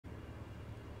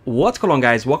What's going on,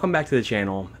 guys? Welcome back to the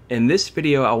channel. In this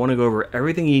video I want to go over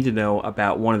everything you need to know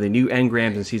about one of the new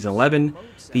engrams in season 11,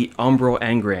 the Umbral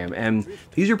Engram. And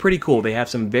these are pretty cool. They have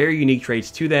some very unique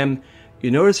traits to them. You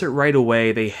notice it right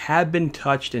away. They have been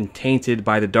touched and tainted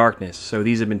by the darkness. So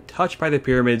these have been touched by the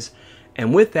pyramids,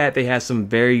 and with that they have some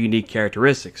very unique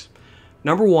characteristics.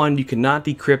 Number one, you cannot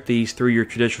decrypt these through your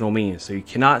traditional means. So you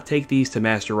cannot take these to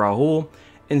Master Rahool.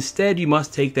 Instead, you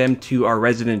must take them to our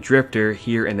resident drifter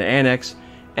here in the annex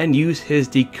and use his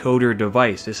decoder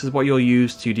device. This is what you'll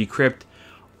use to decrypt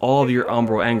all of your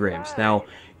Umbral Engrams. Now,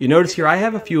 you notice here I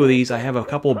have a few of these. I have a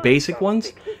couple basic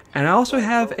ones, and I also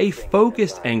have a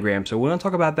focused engram, so we're going to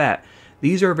talk about that.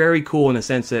 These are very cool in the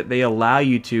sense that they allow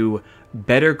you to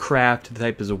better craft the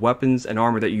types of weapons and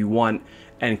armor that you want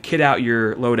and kit out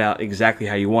your loadout exactly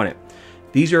how you want it.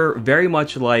 These are very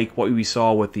much like what we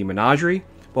saw with the Menagerie,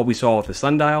 what we saw with the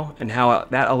Sundial, and how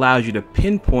that allows you to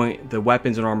pinpoint the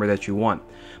weapons and armor that you want.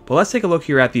 But let's take a look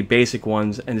here at the basic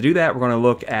ones, and to do that we're going to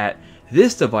look at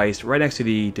this device right next to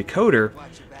the decoder,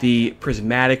 the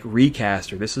prismatic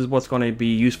recaster. This is what's going to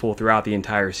be useful throughout the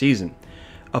entire season.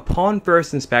 Upon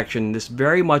first inspection, this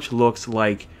very much looks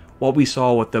like what we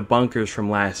saw with the bunkers from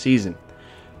last season.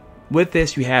 With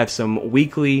this you have some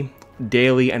weekly,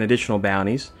 daily, and additional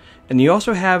bounties, and you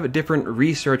also have different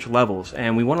research levels,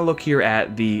 and we want to look here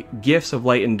at the gifts of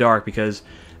light and dark because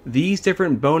these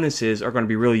different bonuses are going to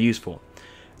be really useful.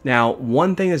 Now,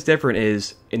 one thing that's different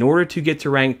is, in order to get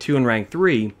to rank 2 and rank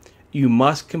 3, you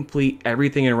must complete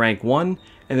everything in rank 1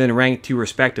 and then rank 2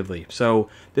 respectively. So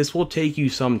this will take you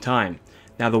some time.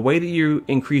 Now, the way that you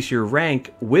increase your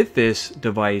rank with this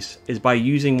device is by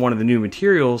using one of the new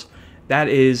materials, that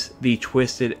is the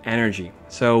twisted energy.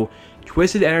 So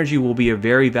twisted energy will be a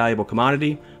very valuable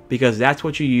commodity because that's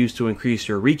what you use to increase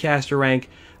your recaster rank.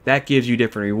 That gives you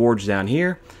different rewards down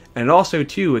here. And also,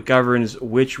 too, it governs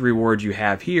which rewards you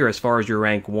have here as far as your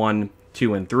rank 1,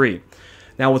 2, and 3.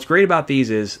 Now, what's great about these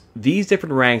is these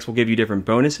different ranks will give you different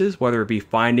bonuses, whether it be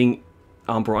finding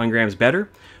Umbral Engrams better,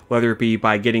 whether it be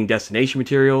by getting destination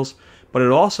materials, but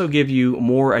it'll also give you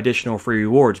more additional free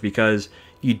rewards because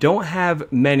you don't have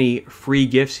many free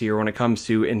gifts here when it comes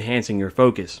to enhancing your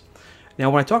focus. Now,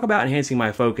 when I talk about enhancing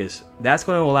my focus, that's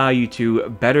going to allow you to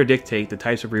better dictate the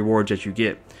types of rewards that you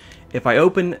get. If I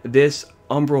open this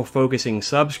Umbral focusing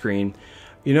subscreen,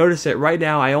 you notice that right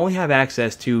now I only have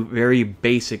access to very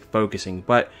basic focusing,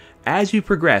 but as you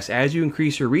progress, as you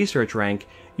increase your research rank,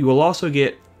 you will also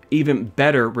get even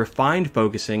better refined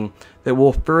focusing that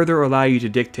will further allow you to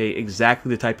dictate exactly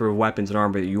the type of weapons and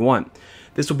armor that you want.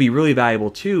 This will be really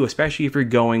valuable too, especially if you're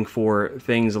going for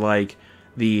things like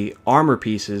the armor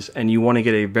pieces and you want to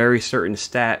get a very certain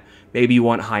stat. Maybe you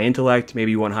want high intellect,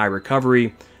 maybe you want high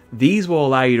recovery. These will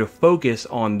allow you to focus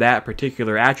on that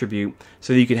particular attribute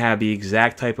so that you can have the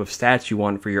exact type of stats you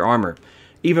want for your armor.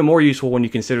 Even more useful when you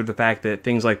consider the fact that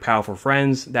things like powerful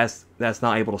friends, that's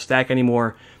not able to stack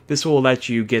anymore. This will let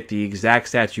you get the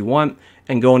exact stats you want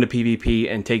and go into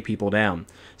PvP and take people down.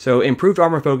 So improved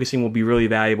armor focusing will be really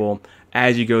valuable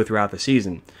as you go throughout the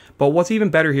season. But what's even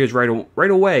better here is right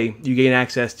away you gain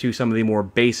access to some of the more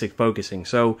basic focusing.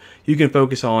 So you can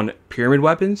focus on pyramid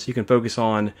weapons, you can focus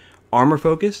on armor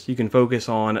focus, you can focus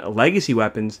on legacy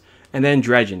weapons, and then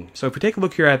dredging. So if we take a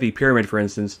look here at the pyramid, for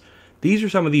instance, these are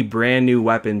some of the brand new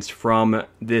weapons from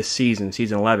this season,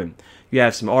 season 11. You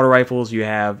have some auto rifles, you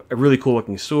have a really cool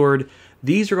looking sword.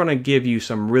 These are going to give you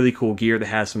some really cool gear that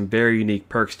has some very unique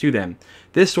perks to them.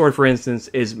 This sword, for instance,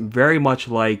 is very much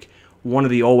like one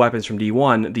of the old weapons from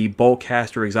D1, the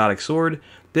Boltcaster exotic sword.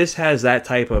 This has that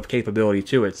type of capability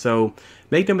to it. So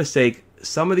make no mistake,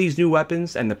 some of these new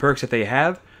weapons and the perks that they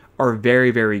have are very,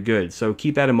 very good. So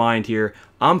keep that in mind here.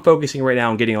 I'm focusing right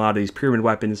now on getting a lot of these pyramid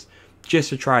weapons just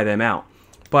to try them out.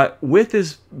 But with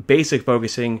this basic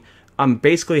focusing, I'm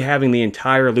basically having the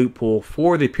entire loot pool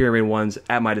for the pyramid ones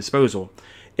at my disposal.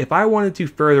 If I wanted to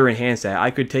further enhance that,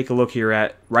 I could take a look here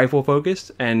at rifle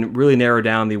focused and really narrow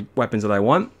down the weapons that I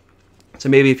want. So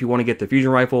maybe if you want to get the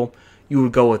fusion rifle, you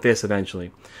would go with this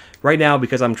eventually. Right now,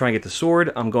 because I'm trying to get the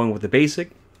sword, I'm going with the basic.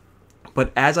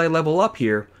 But as I level up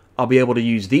here, I'll be able to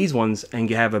use these ones and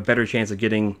have a better chance of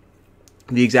getting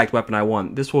the exact weapon I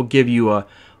want. This will give you a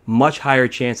much higher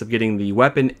chance of getting the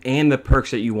weapon and the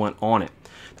perks that you want on it.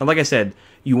 Now, like I said,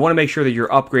 you want to make sure that you're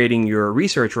upgrading your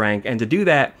research rank, and to do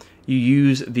that, you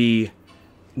use the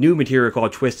new material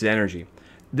called Twisted Energy.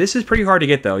 This is pretty hard to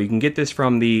get though. You can get this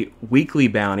from the weekly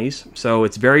bounties, so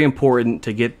it's very important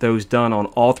to get those done on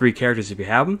all 3 characters if you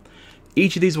have them.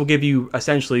 Each of these will give you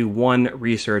essentially 1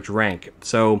 research rank.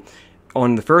 So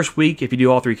on the first week, if you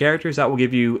do all 3 characters, that will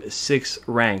give you 6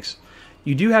 ranks.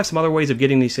 You do have some other ways of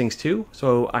getting these things too,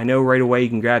 so I know right away you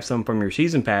can grab some from your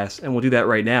season pass, and we'll do that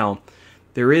right now.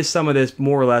 There is some of this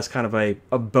more or less kind of a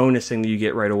bonus thing that you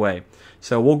get right away.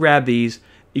 So we'll grab these.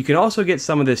 You can also get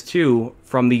some of this too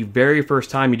from the very first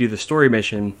time you do the story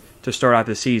mission to start out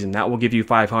the season. That will give you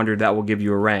 500, that will give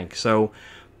you a rank. So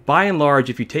by and large,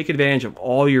 if you take advantage of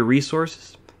all your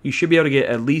resources, you should be able to get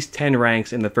at least 10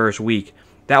 ranks in the first week.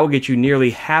 That will get you nearly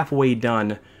halfway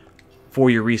done for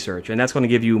your research, and that's going to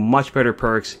give you much better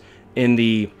perks in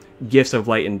the Gifts of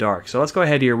Light and Dark. So let's go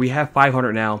ahead here. We have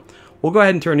 500 now. We'll go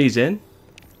ahead and turn these in.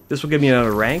 This will give me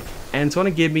another rank, and it's going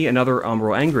to give me another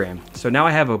Umbral Engram. So now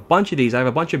I have a bunch of these. I have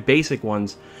a bunch of basic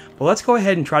ones, but let's go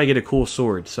ahead and try to get a cool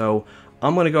sword. So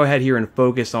I'm going to go ahead here and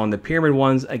focus on the pyramid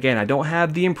ones. Again, I don't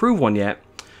have the improved one yet,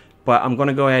 but I'm going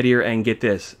to go ahead here and get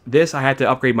this. This, I had to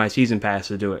upgrade my season pass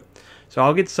to do it. So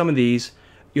I'll get some of these.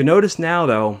 You'll notice now,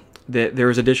 though, that there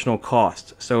is additional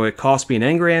cost. So it costs me an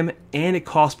engram, and it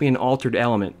costs me an altered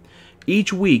element.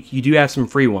 Each week, you do have some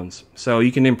free ones. So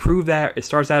you can improve that. It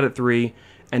starts out at 3,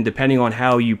 and depending on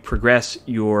how you progress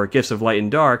your Gifts of Light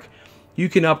and Dark, you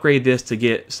can upgrade this to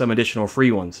get some additional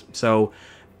free ones. So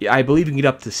I believe you can get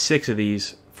up to 6 of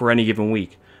these for any given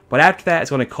week. But after that, it's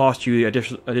going to cost you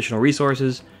additional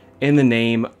resources in the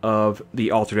name of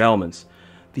the altered elements.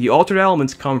 The altered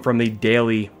elements come from the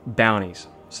daily bounties.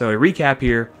 So to recap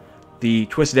here, the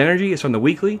Twisted Energy is from the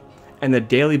weekly, and the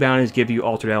daily bounties give you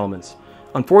altered elements.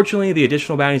 Unfortunately, the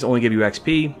additional bounties only give you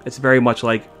XP. It's very much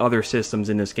like other systems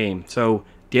in this game. So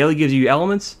daily gives you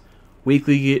elements,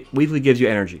 weekly gives you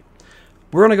energy.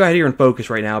 We're going to go ahead here and focus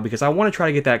right now because I want to try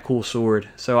to get that cool sword.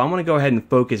 So I'm going to go ahead and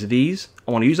focus these.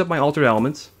 I want to use up my altered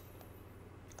elements.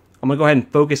 I'm going to go ahead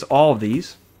and focus all of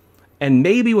these. And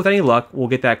maybe with any luck, we'll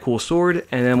get that cool sword,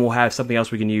 and then we'll have something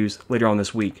else we can use later on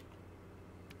this week.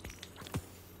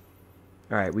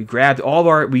 Alright, we grabbed all of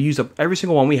our, we used up every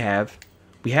single one we have.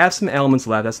 We have some elements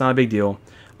left, that's not a big deal.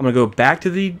 I'm going to go back to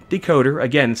the decoder.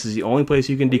 Again, this is the only place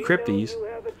you can decrypt these.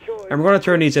 And we're going to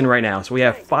turn these in right now. So we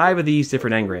have 5 of these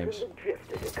different engrams.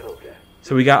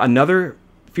 So we got another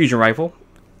fusion rifle.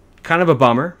 Kind of a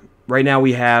bummer. Right now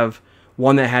we have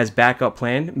one that has backup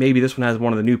plan. Maybe this one has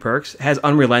one of the new perks. It has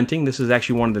Unrelenting. This is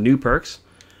actually one of the new perks.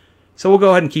 So we'll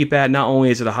go ahead and keep that. Not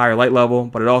only is it a higher light level,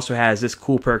 but it also has this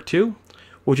cool perk too,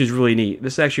 which is really neat.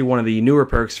 This is actually one of the newer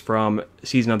perks from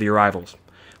Season of the Arrivals.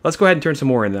 Let's go ahead and turn some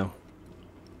more in though.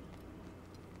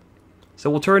 So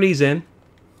we'll turn these in.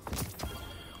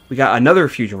 We got another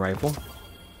fusion rifle,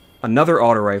 another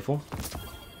auto rifle,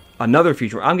 another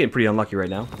fusion. I'm getting pretty unlucky right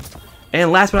now.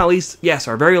 And last but not least, yes,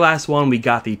 our very last one, we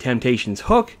got the Temptations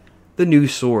hook, the new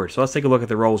sword. So let's take a look at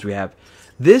the rolls we have.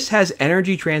 This has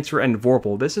energy transfer and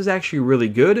Vorpal. This is actually really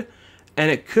good, and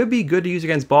it could be good to use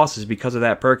against bosses because of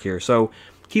that perk here. So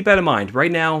keep that in mind.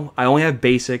 Right now, I only have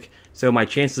basic, so my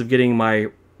chances of getting my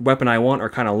weapon I want are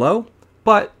kind of low,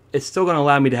 but it's still going to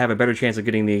allow me to have a better chance of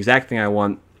getting the exact thing I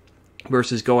want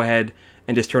versus go ahead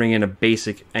and just turning in a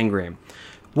basic engram.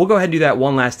 We'll go ahead and do that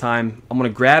one last time. I'm going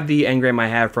to grab the engram I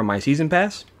have from my season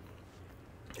pass,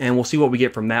 and we'll see what we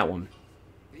get from that one.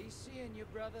 Be seeing you,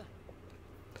 brother.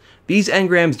 These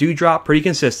engrams do drop pretty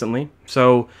consistently,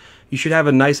 so you should have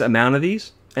a nice amount of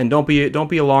these. And don't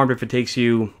be alarmed if it takes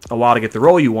you a while to get the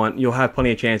roll you want. You'll have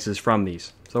plenty of chances from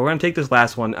these. So we're going to take this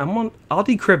last one. I'll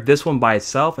decrypt this one by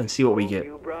itself and see what we get.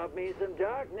 You brought me some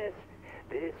darkness.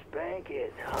 This bank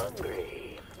is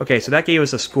hungry. Okay, so that gave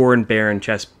us a Scorn Baron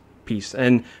chest piece.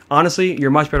 And honestly,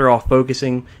 you're much better off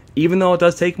focusing. Even though it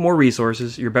does take more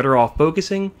resources, you're better off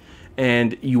focusing.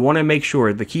 And you want to make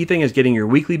sure, the key thing is getting your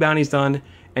weekly bounties done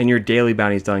and your daily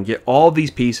bounties done. Get all of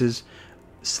these pieces.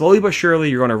 Slowly but surely,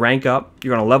 you're going to rank up.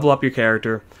 You're going to level up your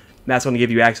character. That's going to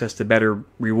give you access to better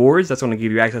rewards. That's going to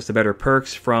give you access to better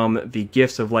perks from the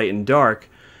Gifts of Light and Dark.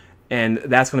 And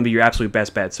that's going to be your absolute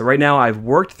best bet. So right now, I've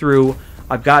worked through,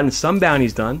 I've gotten some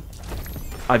bounties done.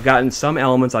 I've gotten some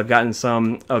elements. I've gotten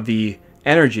some of the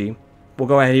energy. We'll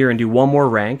go ahead here and do one more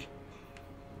rank.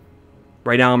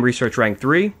 Right now, I'm research rank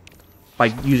 3. By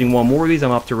using one more of these,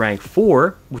 I'm up to rank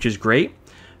 4, which is great.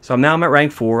 So now I'm at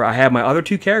rank 4. I have my other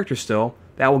 2 characters still.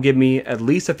 That will give me at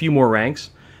least a few more ranks.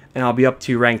 And I'll be up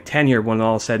to rank 10 here when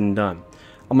all is said and done.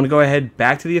 I'm going to go ahead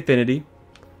back to the affinity.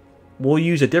 We'll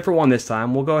use a different one this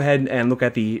time. We'll go ahead and look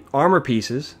at the armor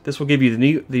pieces. This will give you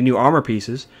the new armor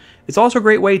pieces. It's also a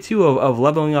great way too of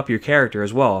leveling up your character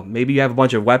as well. Maybe you have a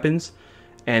bunch of weapons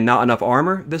and not enough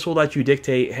armor. This will let you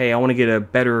dictate, hey, I want to get a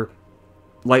better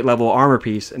light level armor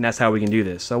piece, and that's how we can do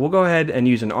this. So we'll go ahead and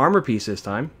use an armor piece this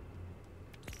time.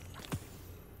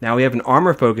 Now we have an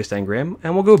armor focused engram,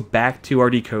 and we'll go back to our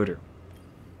decoder.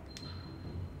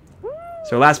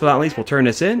 So last but not least, we'll turn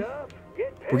this in.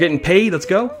 We're getting paid, let's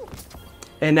go.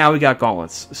 and now we got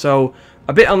gauntlets. So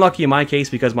a bit unlucky in my case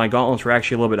because my gauntlets were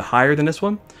actually a little bit higher than this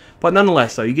one. But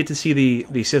nonetheless, though, you get to see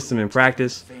the system in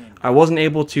practice. I wasn't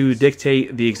able to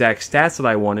dictate the exact stats that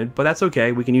I wanted, but that's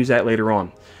okay. We can use that later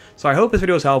on. So I hope this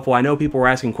video is helpful. I know people were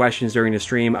asking questions during the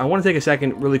stream. I want to take a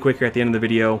second really quick here at the end of the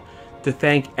video to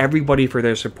thank everybody for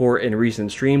their support in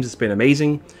recent streams. It's been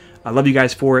amazing. I love you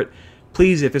guys for it.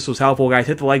 Please, if this was helpful, guys,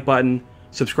 hit the like button,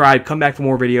 subscribe, come back for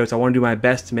more videos. I want to do my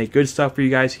best to make good stuff for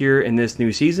you guys here in this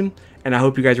new season, and I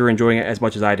hope you guys are enjoying it as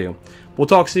much as I do. We'll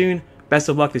talk soon. Best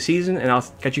of luck this season, and I'll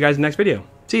catch you guys in the next video.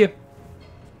 See ya!